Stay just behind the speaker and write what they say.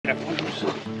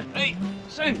Hey,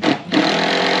 sound.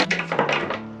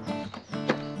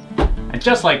 And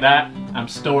just like that, I'm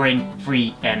storing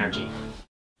free energy.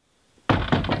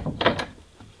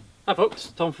 Hi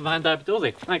folks, Tom from Fandabi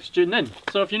Dozi. Thanks for tuning in.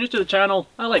 So if you're new to the channel,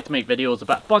 I like to make videos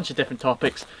about a bunch of different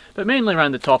topics, but mainly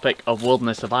around the topic of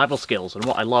wilderness survival skills. And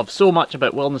what I love so much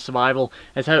about wilderness survival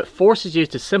is how it forces you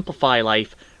to simplify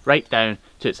life right down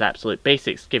to its absolute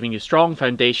basics, giving you strong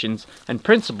foundations and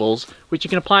principles which you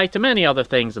can apply to many other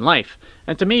things in life.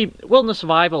 And to me, wilderness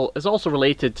survival is also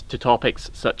related to topics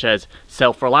such as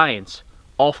self-reliance,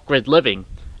 off-grid living,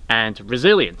 and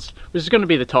resilience, which is going to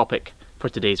be the topic for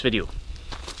today's video.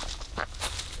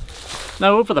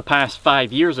 Now, over the past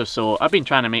 5 years or so, I've been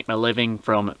trying to make my living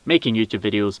from making YouTube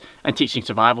videos and teaching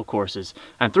survival courses.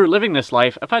 And through living this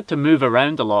life, I've had to move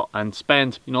around a lot and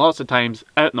spend, lots of times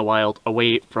out in the wild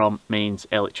away from mains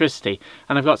electricity.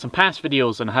 And I've got some past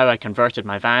videos on how I converted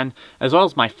my van, as well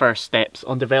as my first steps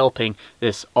on developing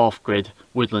this off-grid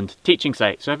woodland teaching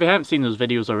site. So if you haven't seen those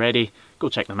videos already, go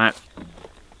check them out.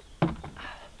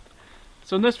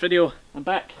 So in this video, I'm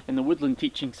back in the woodland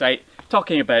teaching site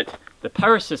talking about the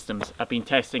power systems I've been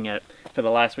testing out for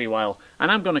the last wee while,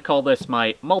 and I'm going to call this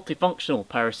my multifunctional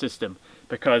power system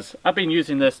because I've been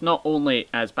using this not only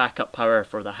as backup power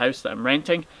for the house that I'm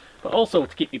renting, but also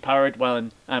to keep me powered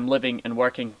while I'm living and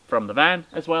working from the van,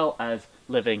 as well as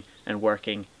living and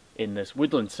working in this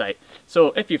woodland site.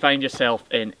 So if you find yourself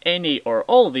in any or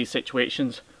all of these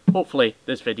situations, hopefully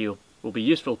this video will be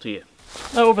useful to you.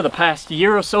 Now, over the past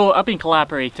year or so, I've been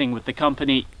collaborating with the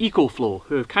company EcoFlow,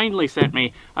 who have kindly sent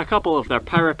me a couple of their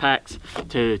power packs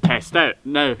to test out.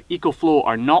 Now, EcoFlow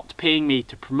are not paying me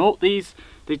to promote these,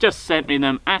 they just sent me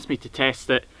them, asked me to test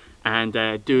it and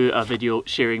do a video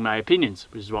sharing my opinions,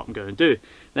 which is what I'm going to do.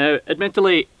 Now,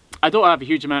 admittedly, I don't have a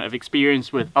huge amount of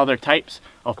experience with other types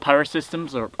of power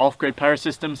systems or off-grid power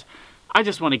systems. I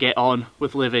just want to get on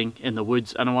with living in the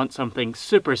woods, and I want something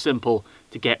super simple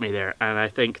to get me there, and I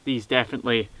think these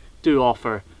definitely do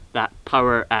offer that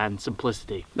power and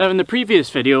simplicity. Now, in the previous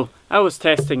video I was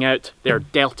testing out their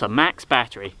Delta Max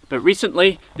battery, but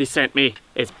recently they sent me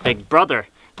its big brother,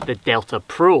 the Delta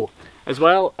Pro, as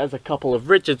well as a couple of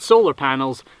rigid solar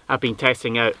panels I've been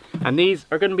testing out, and these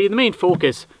are going to be the main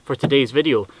focus for today's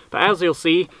video. But as you'll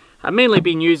see, I've mainly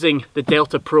been using the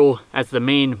Delta Pro as the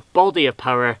main body of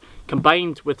power,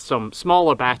 combined with some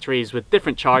smaller batteries with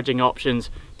different charging options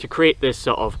to create this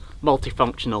sort of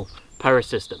multifunctional power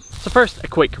system. So first, a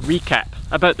quick recap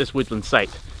about this woodland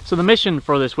site. So the mission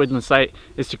for this woodland site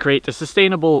is to create a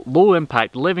sustainable,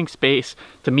 low-impact living space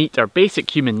to meet our basic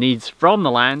human needs from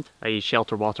the land, i.e.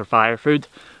 shelter, water, fire, food,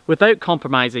 without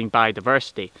compromising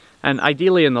biodiversity, and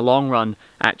ideally in the long run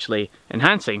actually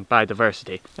enhancing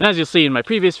biodiversity. And as you'll see in my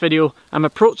previous video, I'm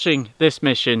approaching this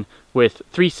mission with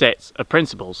 3 sets of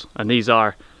principles, and these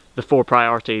are the 4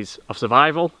 priorities of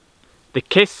survival, the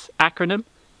KISS acronym,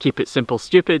 keep it simple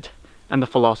stupid, and the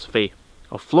philosophy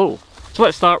of flow. So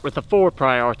let's start with the 4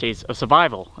 priorities of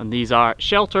survival, and these are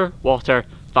shelter, water,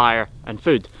 fire, and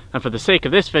food. And for the sake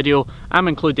of this video, I'm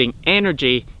including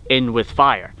energy in with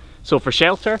fire. So for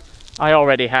shelter, I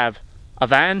already have a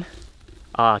van,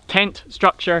 a tent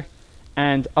structure,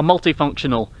 and a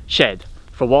multifunctional shed.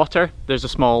 For water, there's a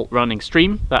small running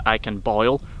stream that I can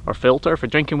boil or filter for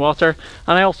drinking water,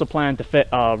 and I also plan to fit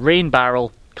a rain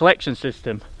barrel collection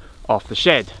system off the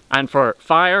shed. And for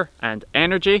fire and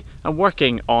energy, I'm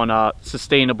working on a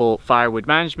sustainable firewood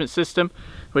management system,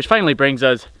 which finally brings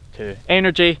us to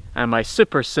energy and my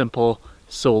super simple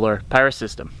solar power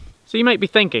system. So you might be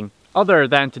thinking, other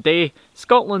than today,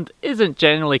 Scotland isn't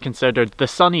generally considered the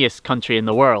sunniest country in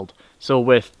the world. So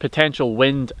with potential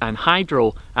wind and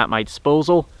hydro at my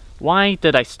disposal, why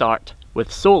did I start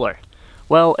with solar?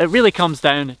 Well, it really comes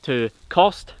down to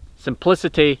cost,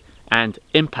 simplicity, and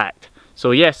impact. So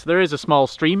yes, there is a small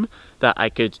stream that I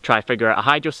could try figure out a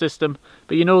hydro system,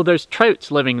 but there's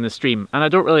trouts living in the stream, and I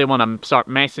don't really want to start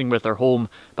messing with their home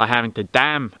by having to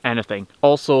dam anything.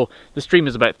 Also, the stream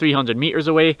is about 300 meters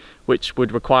away, which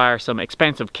would require some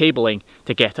expensive cabling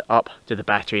to get it up to the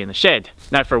battery in the shed.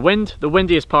 Now for wind, the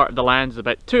windiest part of the land is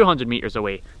about 200 meters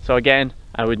away, so again,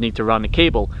 I would need to run a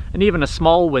cable, and even a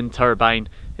small wind turbine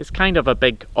is kind of a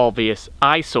big obvious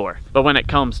eyesore. But when it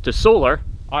comes to solar,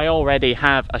 I already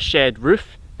have a shed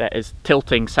roof that is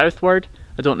tilting southward.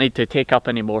 I don't need to take up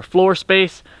any more floor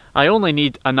space. I only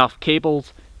need enough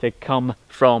cables to come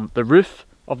from the roof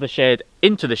of the shed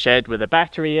into the shed where the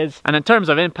battery is. And in terms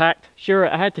of impact, sure,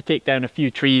 I had to take down a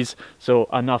few trees so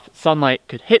enough sunlight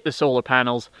could hit the solar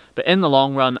panels, but in the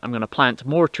long run I'm going to plant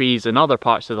more trees in other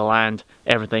parts of the land.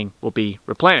 Everything will be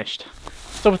replenished.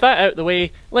 So with that out of the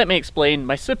way, let me explain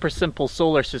my super simple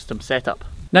solar system setup.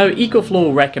 Now,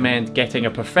 EcoFlow recommend getting a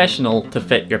professional to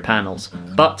fit your panels,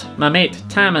 but my mate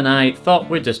Tam and I thought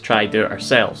we'd just try do it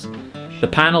ourselves. The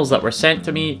panels that were sent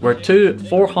to me were two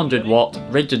 400 watt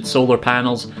rigid solar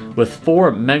panels with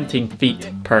 4 mounting feet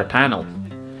per panel.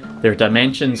 Their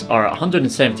dimensions are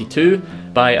 172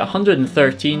 by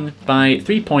 113 by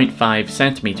 3.5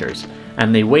 centimeters,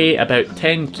 and they weigh about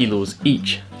 10 kilos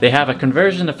each. They have a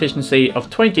conversion efficiency of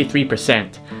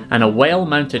 23%, and a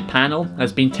well-mounted panel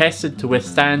has been tested to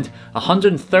withstand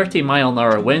 130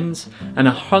 mile-an-hour winds and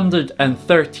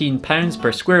 113 pounds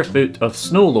per square foot of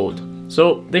snow load.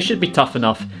 So they should be tough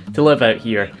enough to live out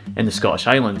here in the Scottish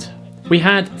Highlands. We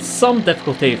had some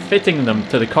difficulty fitting them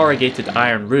to the corrugated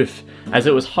iron roof, as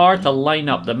it was hard to line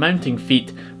up the mounting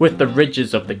feet with the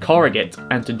ridges of the corrugate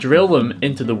and to drill them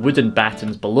into the wooden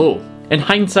battens below. In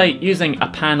hindsight, using a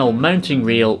panel mounting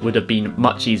rail would have been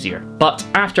much easier, but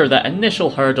after that initial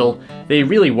hurdle, they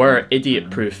really were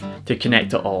idiot-proof to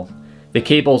connect it all. The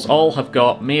cables all have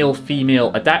got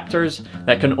male-female adapters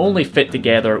that can only fit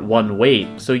together one way,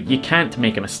 so you can't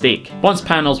make a mistake. Once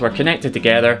panels were connected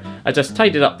together, I just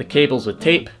tidied up the cables with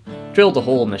tape, drilled a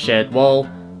hole in the shed wall,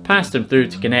 passed them through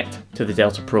to connect to the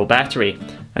Delta Pro battery,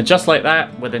 and just like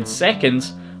that, within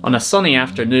seconds, on a sunny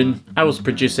afternoon, I was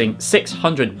producing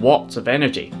 600 watts of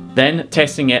energy. Then,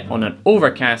 testing it on an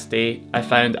overcast day, I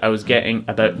found I was getting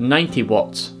about 90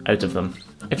 watts out of them.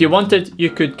 If you wanted,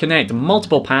 you could connect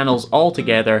multiple panels all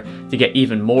together to get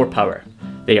even more power.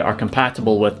 They are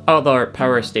compatible with other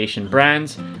power station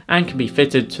brands and can be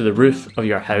fitted to the roof of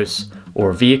your house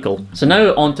or vehicle. So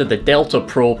now onto the Delta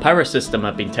Pro power system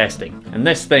I've been testing, and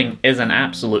this thing is an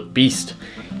absolute beast.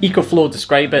 EcoFlow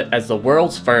describe it as the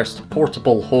world's first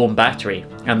portable home battery,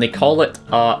 and they call it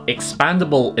a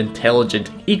expandable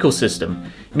intelligent ecosystem,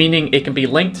 meaning it can be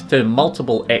linked to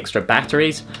multiple extra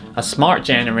batteries, a smart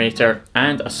generator,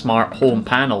 and a smart home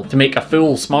panel to make a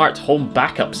full smart home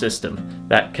backup system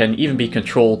that can even be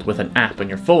controlled with an app on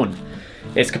your phone.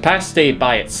 Its capacity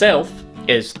by itself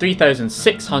is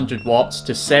 3,600 watts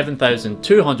to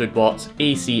 7,200 watts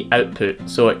AC output,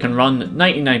 so it can run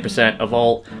 99% of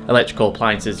all electrical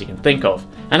appliances you can think of.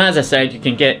 And as I said, you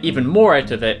can get even more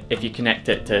out of it if you connect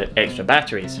it to extra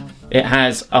batteries. It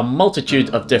has a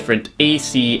multitude of different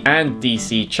AC and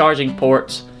DC charging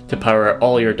ports to power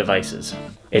all your devices.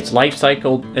 Its life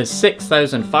cycle is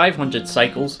 6,500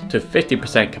 cycles to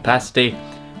 50% capacity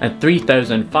and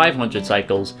 3,500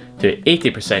 cycles to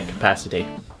 80% capacity.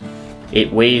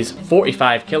 It weighs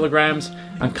 45 kilograms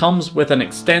and comes with an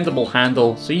extendable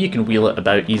handle so you can wheel it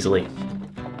about easily.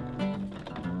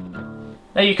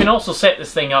 Now you can also set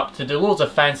this thing up to do loads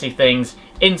of fancy things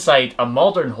inside a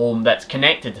modern home that's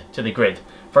connected to the grid.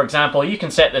 For example, you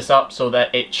can set this up so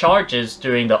that it charges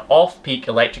during the off-peak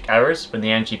electric hours when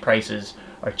the energy prices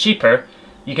are cheaper.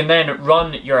 You can then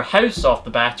run your house off the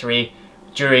battery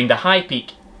during the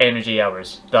high-peak energy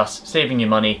hours, thus saving you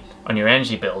money on your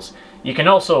energy bills. You can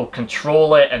also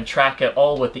control it and track it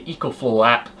all with the EcoFlow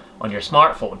app on your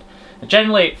smartphone.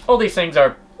 Generally, all these things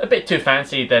are a bit too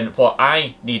fancy than what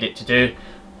I need it to do.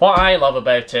 What I love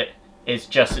about it is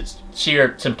just its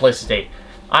sheer simplicity.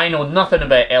 I know nothing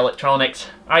about electronics,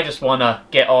 I just want to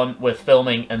get on with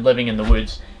filming and living in the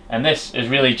woods, and this is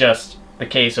really just the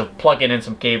case of plugging in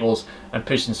some cables and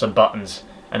pushing some buttons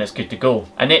and it's good to go.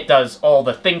 And it does all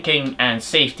the thinking and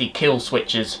safety kill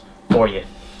switches for you.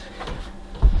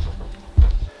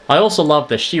 I also love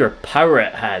the sheer power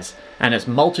it has and its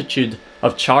multitude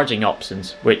of charging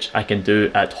options, which I can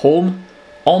do at home,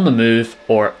 on the move,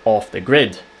 or off the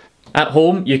grid. At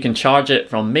home, you can charge it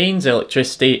from mains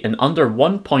electricity in under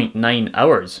 1.9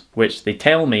 hours, which they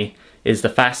tell me is the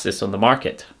fastest on the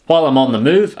market. While I'm on the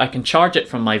move, I can charge it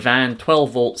from my van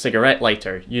 12-volt cigarette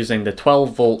lighter using the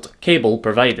 12-volt cable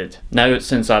provided. Now,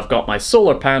 since I've got my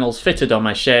solar panels fitted on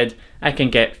my shed, I can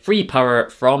get free power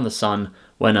from the sun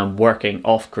when I'm working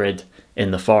off-grid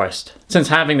in the forest. Since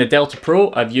having the Delta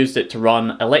Pro, I've used it to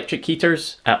run electric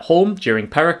heaters at home during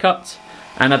power cuts,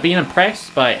 and I've been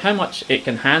impressed by how much it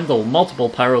can handle multiple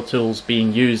power tools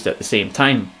being used at the same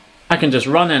time. I can just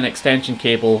run an extension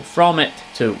cable from it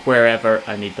to wherever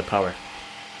I need the power.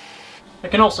 I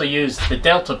can also use the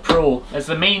Delta Pro as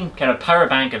the main kind of power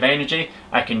bank of energy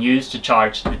I can use to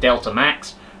charge the Delta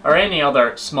Max or any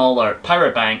other smaller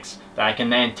power banks that I can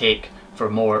then take for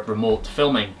more remote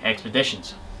filming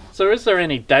expeditions. So is there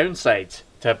any downsides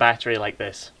to a battery like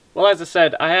this? Well, as I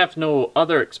said, I have no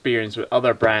other experience with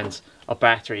other brands of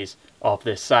batteries of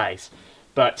this size.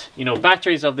 But, you know,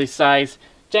 batteries of this size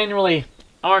generally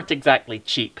aren't exactly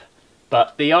cheap,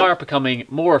 but they are becoming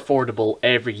more affordable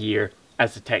every year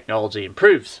as the technology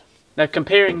improves. Now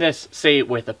comparing this, say,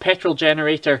 with a petrol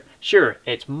generator, sure,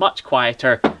 it's much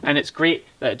quieter and it's great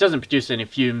that it doesn't produce any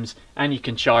fumes and you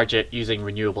can charge it using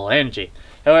renewable energy.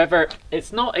 However,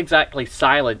 it's not exactly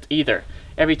silent either.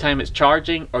 Every time it's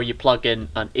charging or you plug in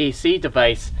an AC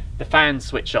device, the fans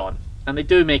switch on and they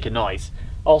do make a noise.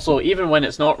 Also, even when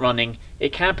it's not running,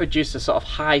 it can produce a sort of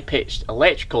high-pitched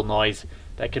electrical noise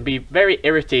that can be very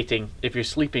irritating if you're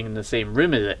sleeping in the same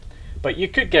room as it. But you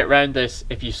could get around this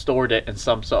if you stored it in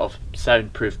some sort of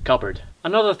soundproof cupboard.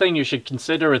 Another thing you should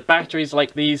consider with batteries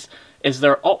like these is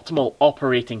their optimal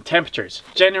operating temperatures.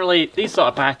 Generally, these sort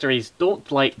of batteries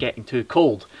don't like getting too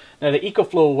cold. Now the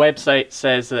EcoFlow website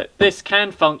says that this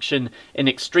can function in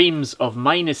extremes of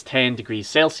 -10 degrees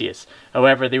Celsius.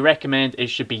 However, they recommend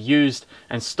it should be used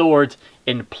and stored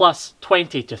in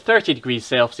 +20 to 30 degrees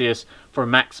Celsius for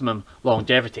maximum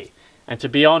longevity. And to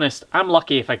be honest, I'm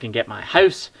lucky if I can get my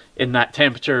house in that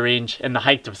temperature range in the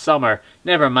height of summer,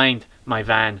 never mind my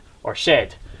van or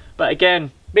shed. But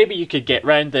again, maybe you could get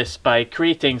around this by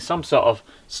creating some sort of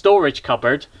storage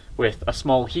cupboard with a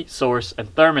small heat source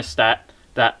and thermostat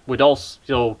that would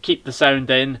also keep the sound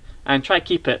in and try to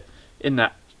keep it in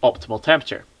that optimal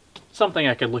temperature. Something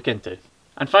I could look into.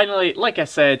 And finally, like I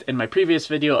said in my previous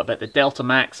video about the Delta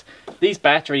Max, these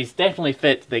batteries definitely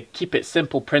fit the keep it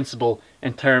simple principle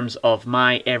in terms of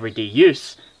my everyday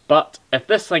use. But if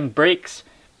this thing breaks,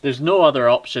 there's no other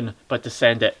option but to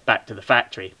send it back to the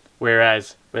factory.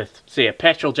 Whereas with, say, a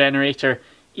petrol generator,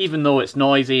 even though it's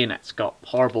noisy and it's got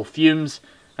horrible fumes,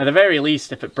 at the very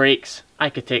least, if it breaks,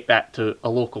 I could take that to a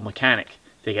local mechanic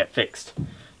to get fixed.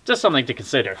 Just something to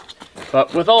consider.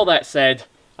 But with all that said,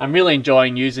 I'm really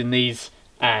enjoying using these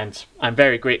and I'm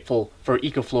very grateful for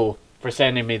EcoFlow for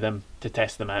sending me them to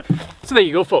test them out. So there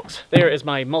you go, folks. There is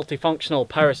my multifunctional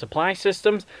power supply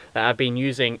systems that I've been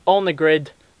using on the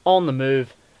grid, on the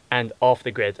move, and off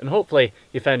the grid, and hopefully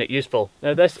you found it useful.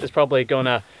 Now this is probably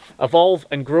gonna evolve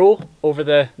and grow over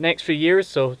the next few years,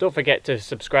 so don't forget to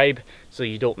subscribe so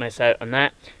you don't miss out on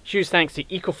that. Huge thanks to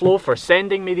EcoFlow for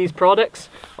sending me these products.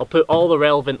 I'll put all the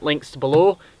relevant links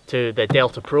below to the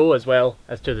Delta Pro as well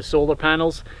as to the solar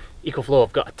panels. EcoFlow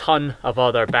have got a ton of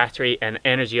other battery and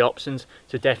energy options,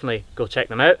 so definitely go check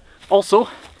them out. Also,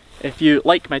 if you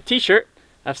like my t-shirt,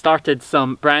 I've started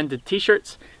some branded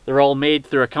t-shirts. They're all made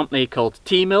through a company called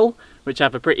T-Mill, which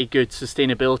have a pretty good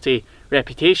sustainability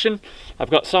reputation.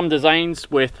 I've got some designs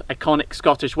with iconic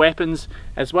Scottish weapons,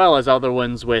 as well as other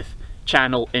ones with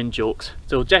channel in-jokes.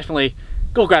 So definitely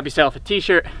go grab yourself a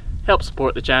t-shirt, help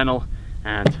support the channel,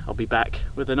 and I'll be back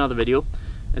with another video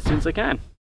as soon as I can.